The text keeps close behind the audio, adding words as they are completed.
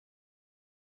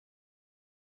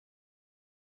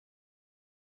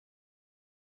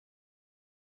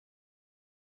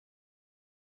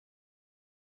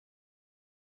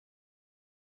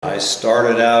I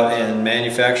started out in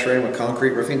manufacturing with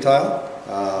concrete roofing tile,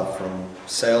 from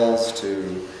sales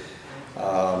to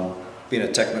being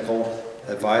a technical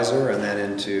advisor, and then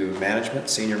into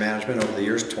management, senior management over the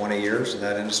years, 20 years in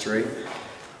that industry.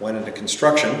 Went into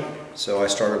construction, so I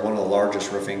started one of the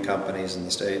largest roofing companies in the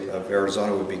state of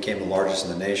Arizona. We became the largest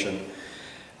in the nation.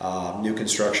 New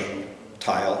construction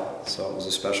tile, so it was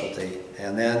a specialty.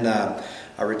 And then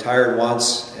I retired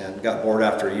once and got bored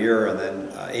after a year, and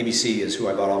then ABC is who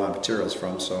I bought all my materials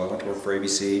from, so I went to work for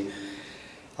ABC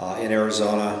in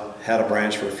Arizona, had a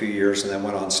branch for a few years, and then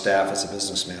went on staff as a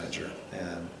business manager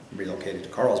and relocated to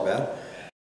Carlsbad.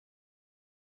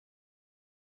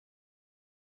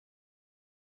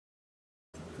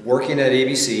 Working at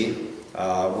ABC,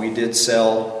 we did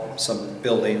sell some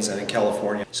buildings in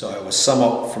California, so I was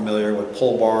somewhat familiar with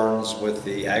pole barns, with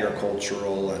the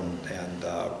agricultural and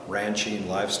ranching,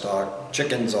 livestock,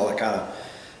 chickens, all that kind of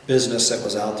business that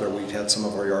was out there. We had some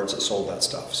of our yards that sold that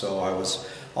stuff, so I was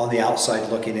on the outside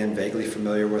looking in, vaguely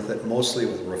familiar with it, mostly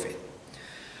with roofing.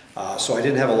 So I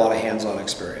didn't have a lot of hands-on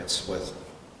experience with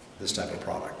this type of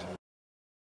product.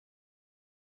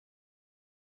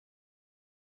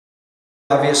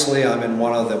 Obviously, I'm in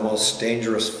one of the most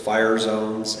dangerous fire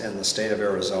zones in the state of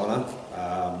Arizona.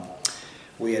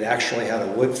 We had actually had a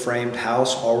wood-framed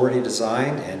house already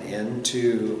designed and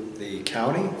into the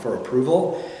county for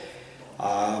approval.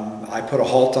 I put a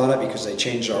halt on it because they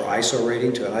changed our ISO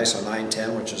rating to an ISO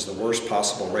 910, which is the worst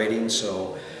possible rating,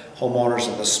 so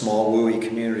homeowners in the small WUI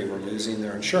community were losing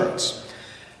their insurance.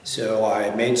 So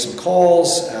I made some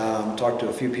calls, talked to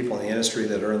a few people in the industry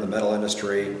that are in the metal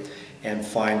industry, and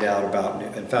found out about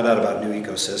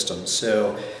NuEcoSystems.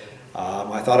 So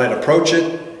I thought I'd approach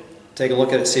it, take a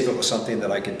look at it, see if it was something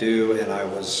that I could do, and I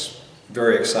was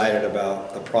very excited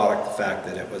about the product, the fact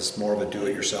that it was more of a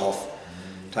do-it-yourself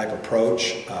type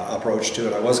approach to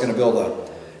it. I was going to build a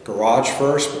garage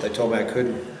first, but they told me I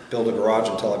couldn't build a garage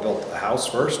until I built a house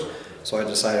first, so I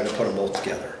decided to put them both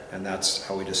together, and that's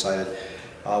how we decided.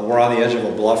 We're on the edge of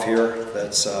a bluff here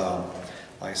that's,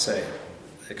 like I say,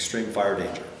 extreme fire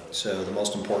danger. So the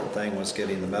most important thing was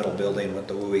getting the metal building with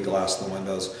the WUI glass in the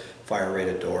windows,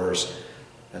 fire-rated doors,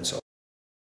 and so on.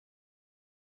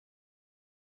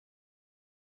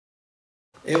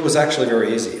 It was actually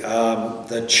very easy.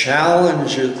 The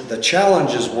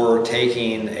challenges were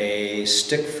taking a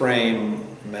stick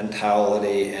frame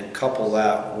mentality and couple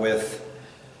that with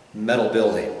metal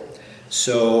building.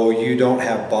 So you don't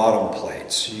have bottom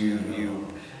plates. You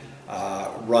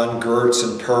run girts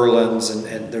and purlins,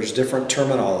 and there's different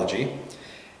terminology.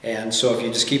 And so if you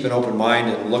just keep an open mind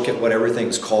and look at what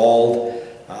everything's called,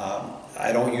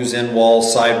 I don't use end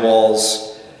walls, side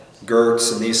walls,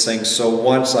 girts, and these things. So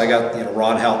once I got,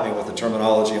 Ron helped me with the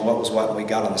terminology and what was what, and we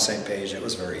got on the same page, it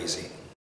was very easy.